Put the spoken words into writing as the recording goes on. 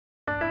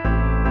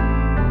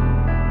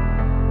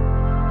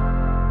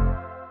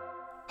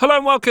Hello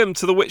and welcome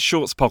to the Which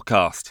Shorts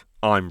podcast.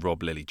 I'm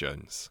Rob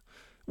Lilly-Jones.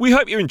 We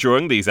hope you're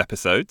enjoying these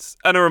episodes,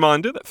 and a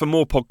reminder that for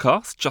more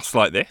podcasts just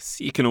like this,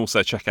 you can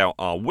also check out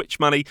our Which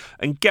Money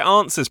and Get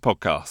Answers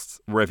podcasts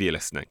wherever you're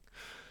listening.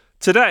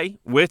 Today,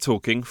 we're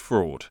talking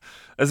fraud,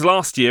 as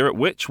last year at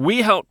Which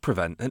we helped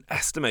prevent an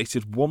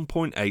estimated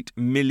 £1.8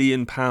 million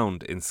in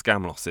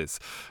scam losses,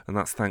 and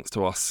that's thanks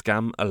to our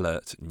Scam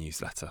Alert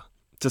newsletter.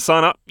 To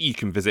sign up, you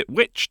can visit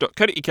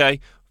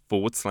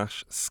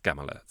which.co.uk/scam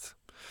alert.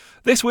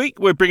 This week,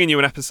 we're bringing you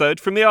an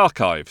episode from the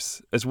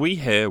archives as we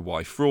hear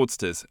why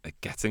fraudsters are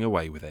getting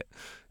away with it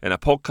in a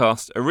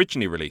podcast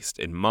originally released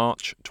in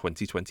March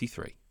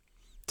 2023.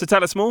 To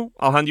tell us more,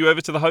 I'll hand you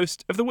over to the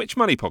host of the Which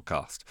Money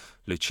podcast,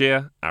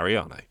 Lucia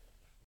Ariano.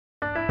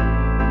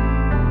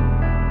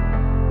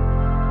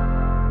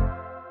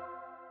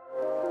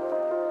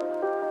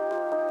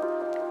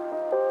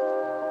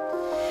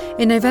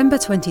 In November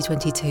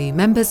 2022,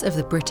 members of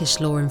the British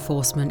law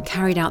enforcement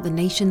carried out the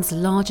nation's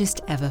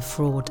largest ever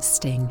fraud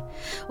sting.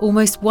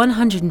 Almost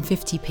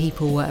 150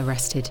 people were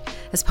arrested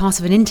as part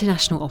of an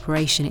international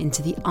operation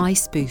into the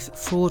iSpoof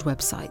fraud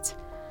website.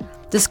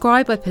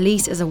 Described by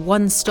police as a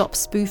one-stop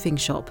spoofing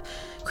shop,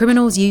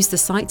 criminals used the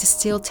site to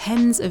steal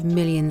tens of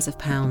millions of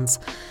pounds,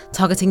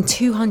 targeting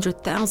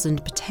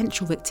 200,000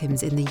 potential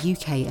victims in the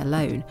UK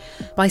alone,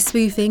 by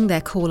spoofing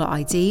their caller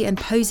ID and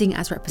posing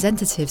as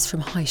representatives from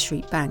high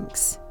street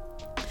banks.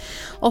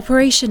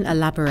 Operation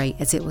Elaborate,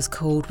 as it was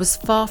called, was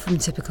far from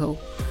typical.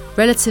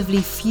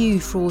 Relatively few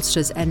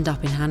fraudsters end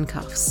up in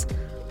handcuffs.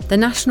 The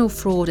National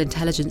Fraud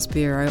Intelligence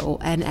Bureau, or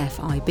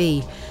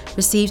NFIB,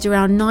 received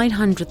around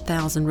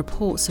 900,000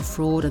 reports of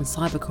fraud and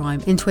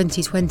cybercrime in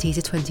 2020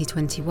 to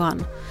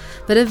 2021.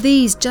 But of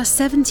these, just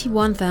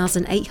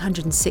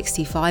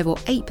 71,865, or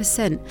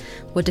 8%,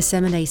 were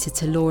disseminated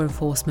to law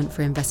enforcement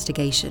for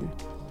investigation.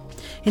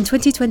 In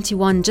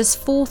 2021, just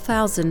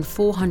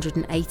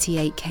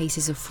 4,488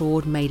 cases of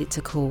fraud made it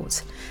to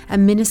court, a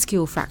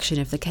minuscule fraction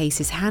of the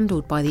cases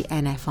handled by the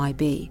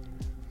NFIB.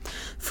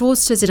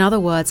 Fraudsters, in other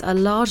words, are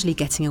largely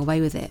getting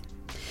away with it.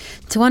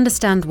 To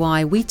understand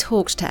why, we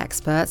talked to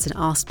experts and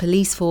asked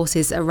police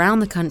forces around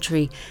the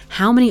country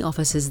how many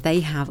officers they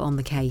have on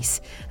the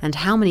case and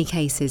how many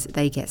cases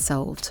they get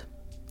solved.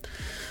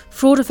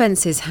 Fraud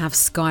offences have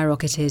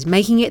skyrocketed,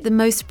 making it the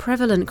most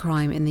prevalent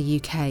crime in the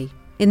UK.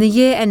 In the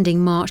year ending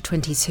March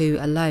 22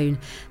 alone,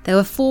 there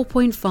were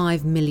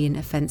 4.5 million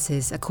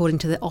offences, according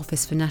to the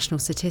Office for National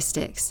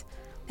Statistics.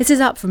 This is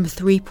up from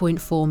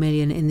 3.4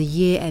 million in the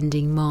year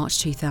ending March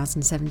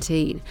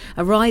 2017,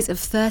 a rise of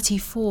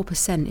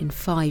 34% in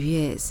 5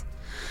 years.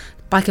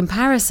 By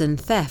comparison,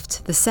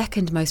 theft, the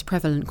second most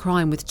prevalent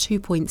crime with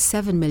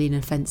 2.7 million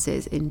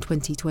offences in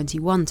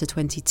 2021 to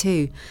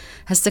 22,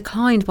 has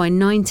declined by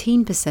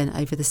 19%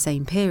 over the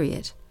same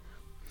period.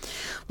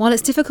 While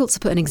it's difficult to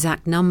put an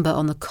exact number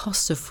on the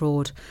cost of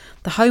fraud,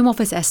 the Home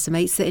Office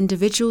estimates that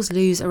individuals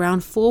lose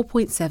around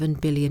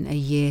 4.7 billion a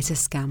year to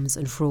scams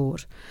and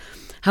fraud.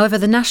 However,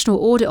 the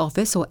National Audit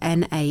Office, or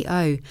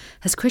NAO,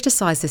 has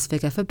criticised this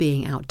figure for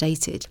being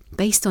outdated,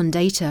 based on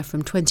data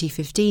from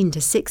 2015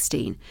 to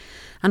 16,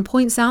 and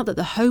points out that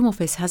the Home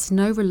Office has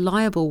no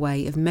reliable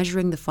way of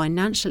measuring the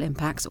financial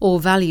impact or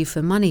value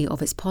for money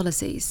of its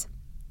policies.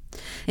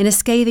 In a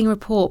scathing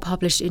report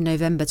published in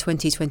November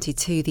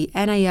 2022, the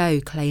NAO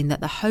claimed that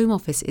the Home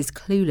Office is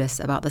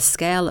clueless about the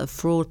scale of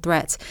fraud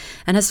threat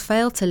and has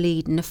failed to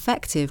lead an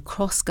effective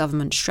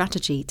cross-government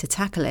strategy to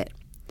tackle it.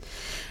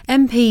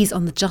 MPs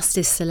on the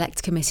Justice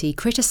Select Committee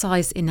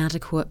criticised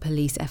inadequate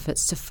police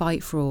efforts to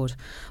fight fraud,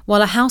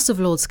 while a House of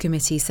Lords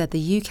committee said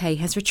the UK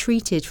has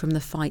retreated from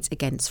the fight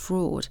against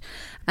fraud,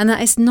 and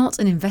that it's not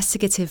an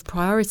investigative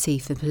priority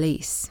for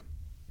police.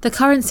 The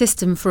current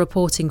system for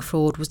reporting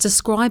fraud was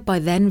described by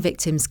then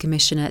Victims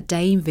Commissioner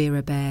Dame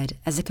Vera Baird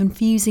as a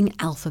confusing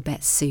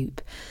alphabet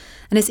soup,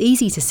 and it's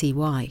easy to see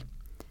why.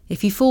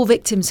 If you fall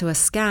victim to a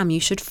scam, you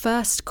should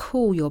first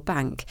call your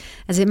bank,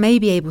 as it may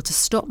be able to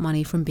stop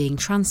money from being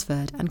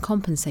transferred and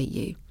compensate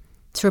you.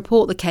 To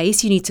report the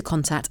case, you need to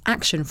contact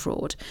Action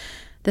Fraud,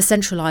 the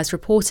centralised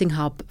reporting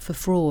hub for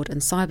fraud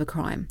and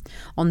cybercrime,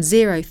 on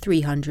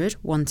 0300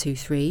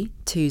 123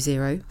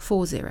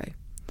 2040.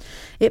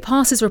 It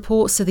passes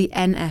reports to the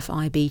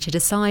NFIB to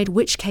decide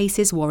which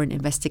cases warrant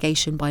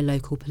investigation by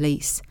local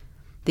police.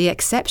 The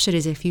exception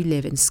is if you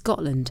live in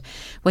Scotland,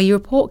 where you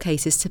report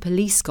cases to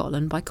Police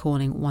Scotland by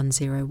calling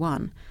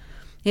 101.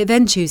 It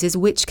then chooses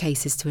which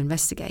cases to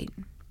investigate.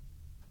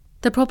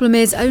 The problem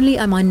is only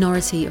a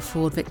minority of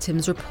fraud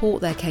victims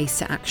report their case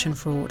to Action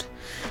Fraud.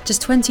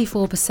 Just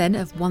 24%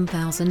 of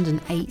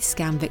 1,008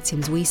 scam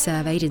victims we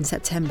surveyed in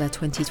September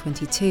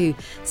 2022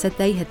 said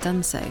they had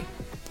done so.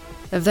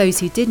 Of those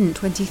who didn't,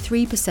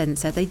 23%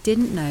 said they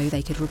didn't know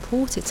they could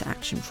report it to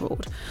Action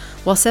Fraud,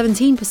 while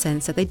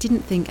 17% said they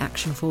didn't think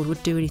Action Fraud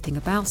would do anything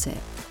about it.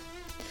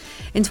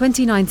 In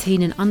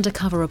 2019, an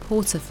undercover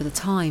reporter for The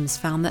Times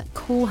found that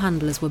call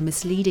handlers were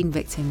misleading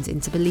victims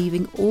into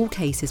believing all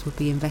cases would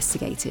be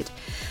investigated,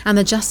 and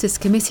the Justice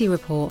Committee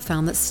report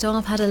found that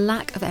staff had a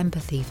lack of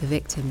empathy for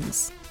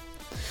victims.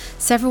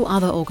 Several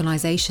other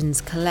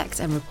organisations collect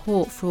and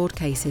report fraud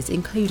cases,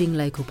 including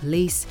local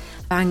police,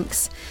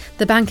 banks,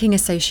 the Banking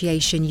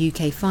Association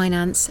UK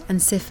Finance and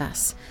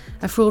CIFAS,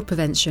 a fraud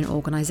prevention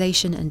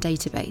organisation and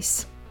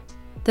database.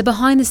 The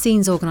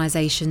behind-the-scenes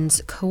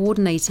organisations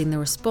coordinating the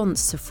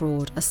response to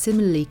fraud are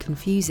similarly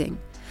confusing.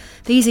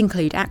 These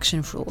include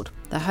Action Fraud,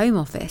 the Home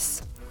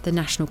Office, the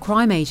National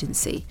Crime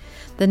Agency,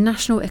 the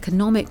National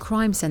Economic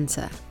Crime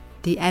Centre,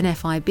 the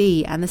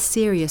NFIB and the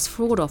Serious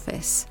Fraud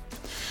Office.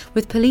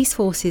 With police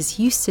forces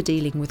used to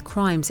dealing with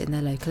crimes in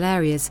their local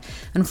areas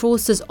and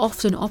fraudsters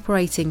often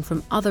operating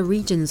from other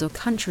regions or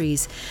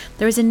countries,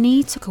 there is a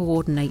need to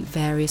coordinate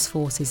various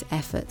forces'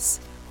 efforts.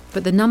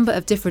 But the number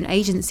of different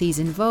agencies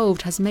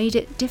involved has made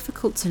it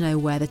difficult to know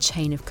where the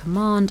chain of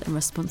command and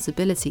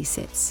responsibility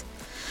sits.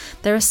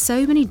 There are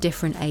so many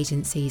different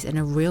agencies and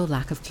a real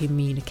lack of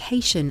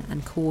communication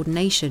and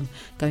coordination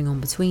going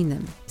on between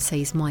them,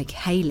 says Mike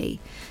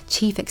Haley,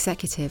 Chief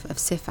Executive of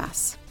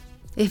CIFAS.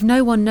 If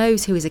no one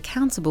knows who is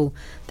accountable,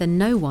 then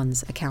no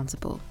one's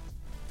accountable.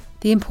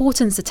 The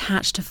importance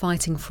attached to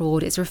fighting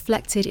fraud is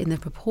reflected in the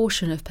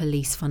proportion of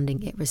police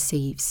funding it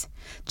receives,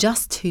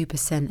 just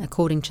 2%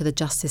 according to the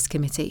Justice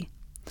Committee.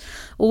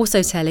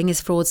 Also telling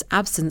is fraud's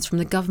absence from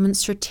the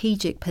government's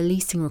strategic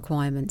policing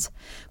requirement,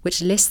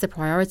 which lists the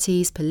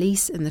priorities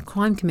police and the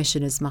crime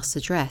commissioners must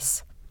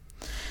address.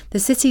 The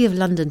City of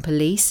London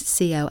Police,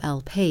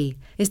 COLP,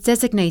 is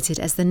designated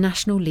as the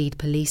national lead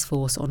police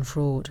force on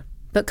fraud,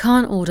 but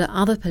can't order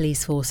other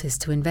police forces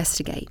to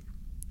investigate.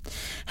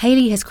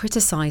 Haley has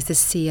criticised the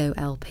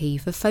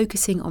COLP for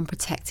focusing on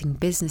protecting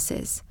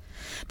businesses.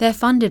 They're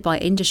funded by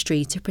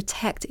industry to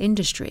protect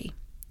industry.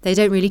 They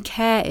don't really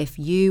care if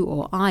you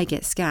or I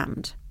get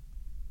scammed.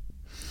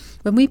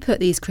 When we put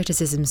these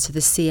criticisms to the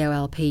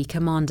COLP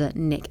Commander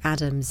Nick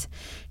Adams,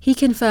 he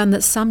confirmed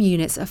that some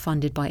units are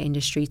funded by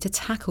industry to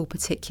tackle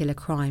particular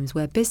crimes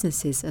where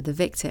businesses are the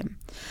victim.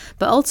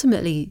 But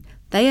ultimately,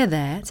 they are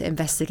there to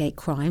investigate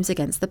crimes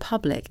against the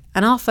public,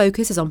 and our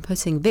focus is on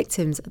putting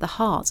victims at the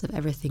heart of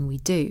everything we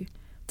do.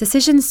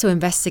 Decisions to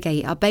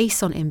investigate are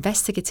based on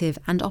investigative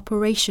and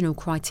operational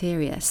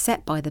criteria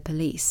set by the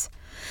police.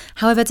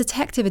 However,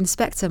 Detective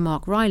Inspector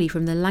Mark Riley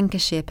from the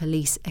Lancashire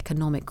Police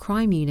Economic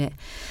Crime Unit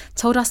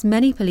told us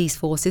many police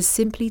forces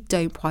simply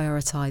don't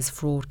prioritise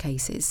fraud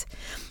cases,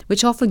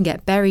 which often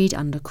get buried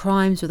under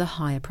crimes with a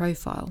higher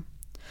profile.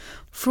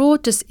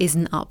 Fraud just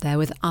isn't up there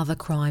with other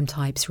crime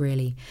types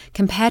really,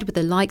 compared with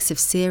the likes of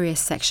serious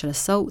sexual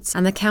assaults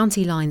and the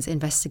County Lines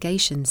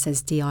investigation,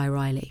 says D.I.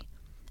 Riley.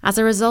 As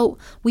a result,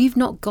 we've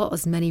not got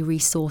as many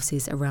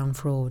resources around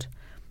fraud.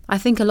 I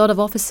think a lot of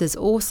officers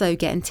also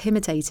get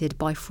intimidated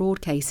by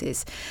fraud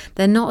cases.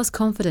 They're not as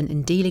confident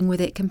in dealing with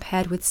it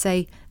compared with,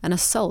 say, an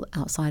assault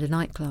outside a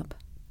nightclub.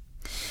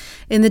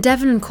 In the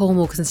Devon and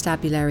Cornwall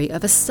Constabulary,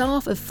 of a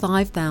staff of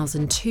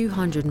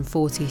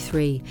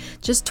 5,243,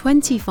 just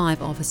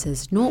 25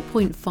 officers,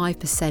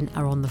 0.5%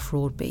 are on the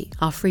fraud beat,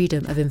 our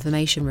Freedom of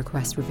Information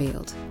request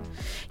revealed.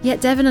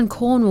 Yet Devon and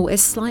Cornwall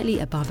is slightly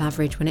above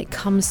average when it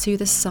comes to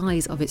the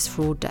size of its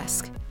fraud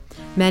desk.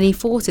 Many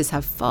forces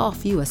have far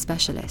fewer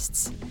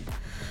specialists.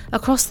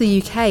 Across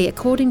the UK,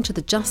 according to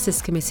the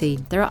Justice Committee,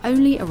 there are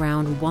only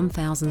around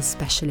 1,000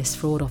 specialist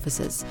fraud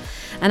officers,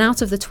 and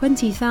out of the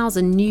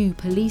 20,000 new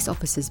police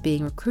officers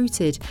being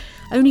recruited,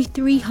 only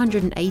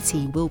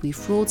 380 will be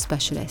fraud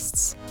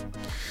specialists.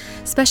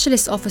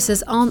 Specialist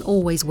officers aren't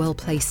always well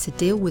placed to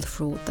deal with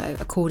fraud though,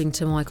 according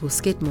to Michael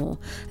Skidmore,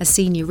 a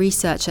senior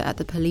researcher at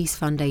the Police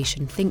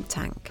Foundation think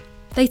tank.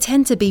 They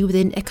tend to be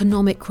within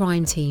economic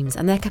crime teams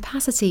and their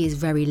capacity is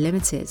very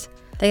limited.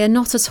 They are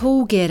not at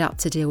all geared up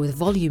to deal with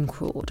volume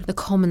fraud, the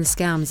common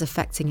scams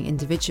affecting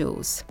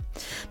individuals.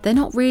 They're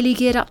not really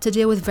geared up to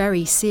deal with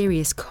very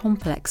serious,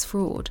 complex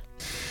fraud.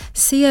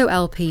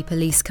 COLP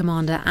Police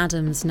Commander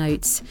Adams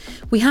notes,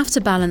 "We have to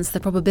balance the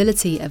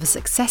probability of a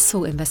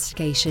successful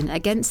investigation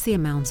against the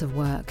amount of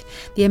work,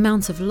 the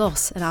amount of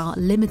loss and our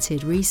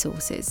limited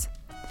resources."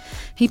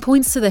 He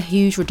points to the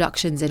huge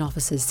reductions in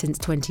officers since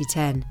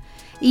 2010.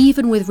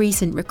 Even with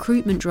recent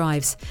recruitment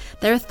drives,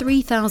 there are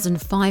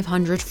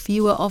 3,500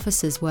 fewer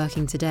officers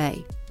working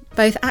today.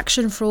 Both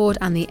Action Fraud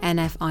and the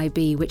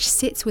NFIB, which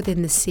sits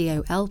within the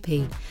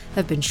COLP,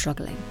 have been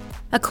struggling.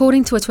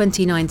 According to a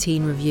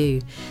 2019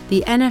 review,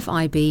 the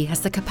NFIB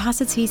has the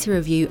capacity to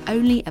review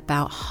only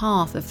about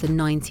half of the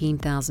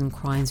 19,000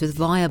 crimes with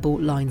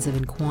viable lines of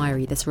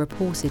inquiry that are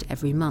reported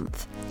every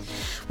month.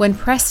 When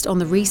pressed on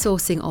the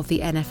resourcing of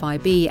the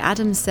NFIB,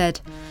 Adams said,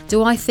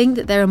 "Do I think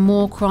that there are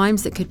more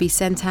crimes that could be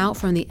sent out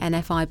from the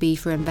NFIB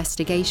for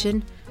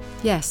investigation?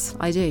 Yes,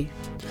 I do."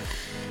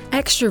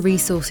 Extra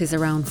resources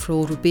around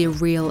fraud would be a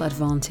real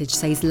advantage,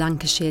 says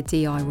Lancashire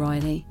D.I.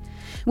 Riley.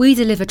 We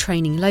deliver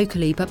training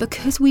locally, but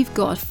because we've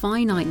got a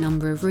finite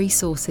number of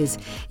resources,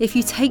 if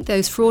you take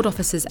those fraud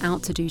officers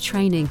out to do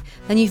training,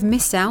 then you've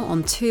missed out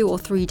on 2 or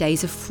 3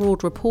 days of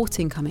fraud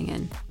reporting coming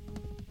in.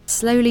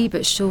 Slowly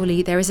but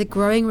surely, there is a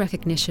growing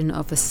recognition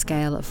of the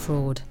scale of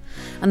fraud,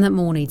 and that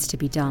more needs to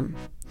be done.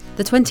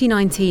 The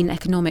 2019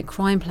 Economic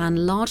Crime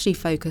Plan largely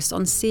focused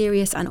on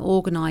serious and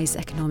organised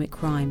economic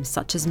crimes,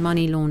 such as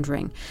money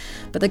laundering,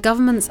 but the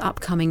government's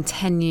upcoming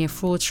 10-year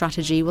fraud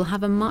strategy will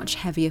have a much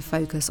heavier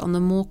focus on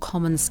the more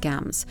common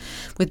scams,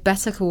 with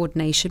better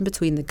coordination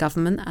between the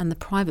government and the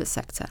private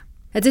sector.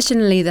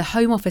 Additionally, the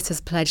Home Office has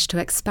pledged to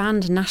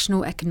expand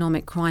national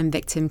economic crime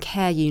victim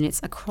care units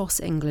across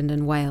England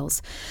and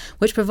Wales,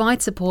 which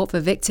provide support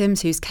for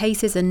victims whose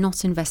cases are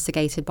not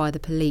investigated by the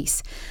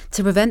police,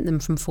 to prevent them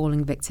from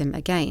falling victim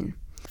again.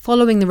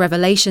 Following the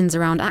revelations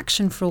around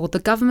action fraud, the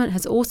government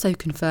has also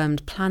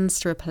confirmed plans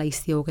to replace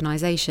the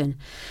organisation,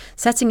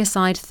 setting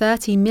aside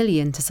 £30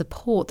 million to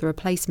support the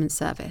replacement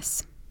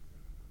service.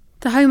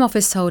 The Home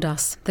Office told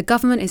us the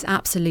government is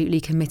absolutely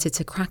committed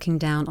to cracking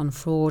down on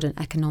fraud and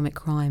economic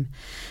crime,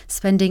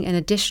 spending an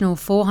additional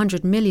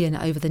 £400 million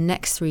over the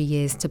next 3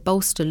 years to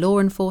bolster law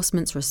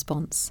enforcement's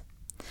response.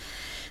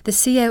 The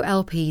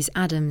COLP's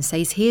Adam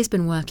says he has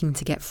been working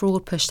to get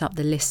fraud pushed up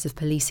the list of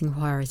policing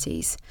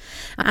priorities.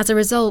 As a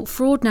result,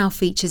 fraud now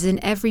features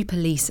in every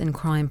police and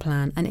crime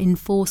plan and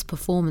enforced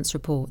performance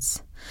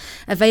reports.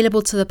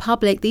 Available to the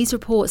public, these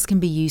reports can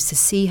be used to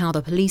see how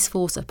the police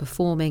force are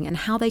performing and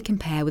how they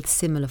compare with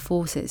similar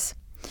forces.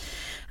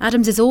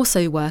 Adams is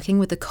also working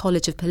with the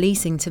College of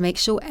Policing to make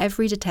sure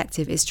every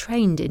detective is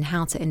trained in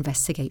how to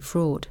investigate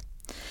fraud.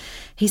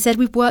 He said,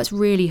 "We've worked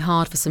really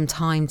hard for some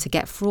time to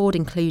get fraud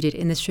included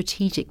in the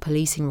strategic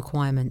policing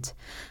requirement."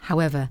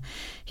 However,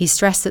 he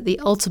stressed that the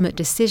ultimate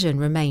decision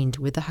remained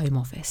with the Home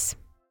Office.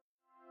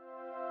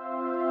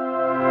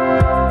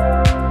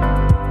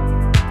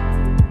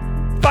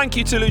 Thank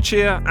you to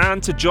Lucia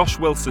and to Josh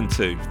Wilson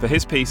too for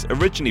his piece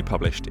originally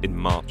published in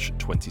March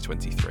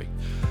 2023.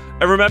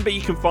 And remember,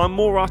 you can find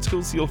more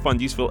articles you'll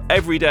find useful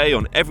every day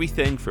on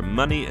everything from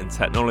money and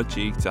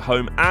technology to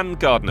home and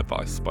garden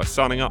advice by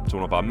signing up to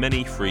one of our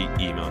many free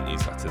email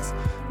newsletters.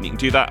 And you can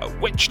do that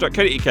at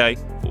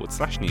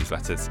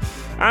which.co.uk/newsletters.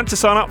 And to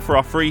sign up for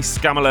our free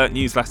Scam Alert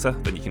newsletter,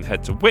 then you can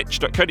head to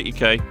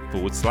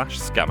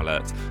which.co.uk/scam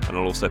alert. And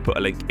I'll also put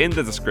a link in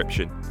the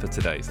description for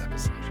today's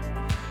episode.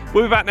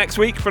 We'll be back next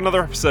week for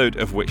another episode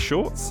of Which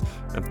Shorts,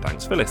 and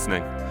thanks for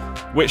listening.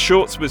 Which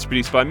Shorts was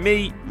produced by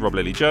me, Rob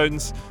Lily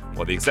Jones,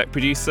 while the exec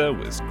producer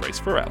was Grace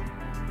Farrell.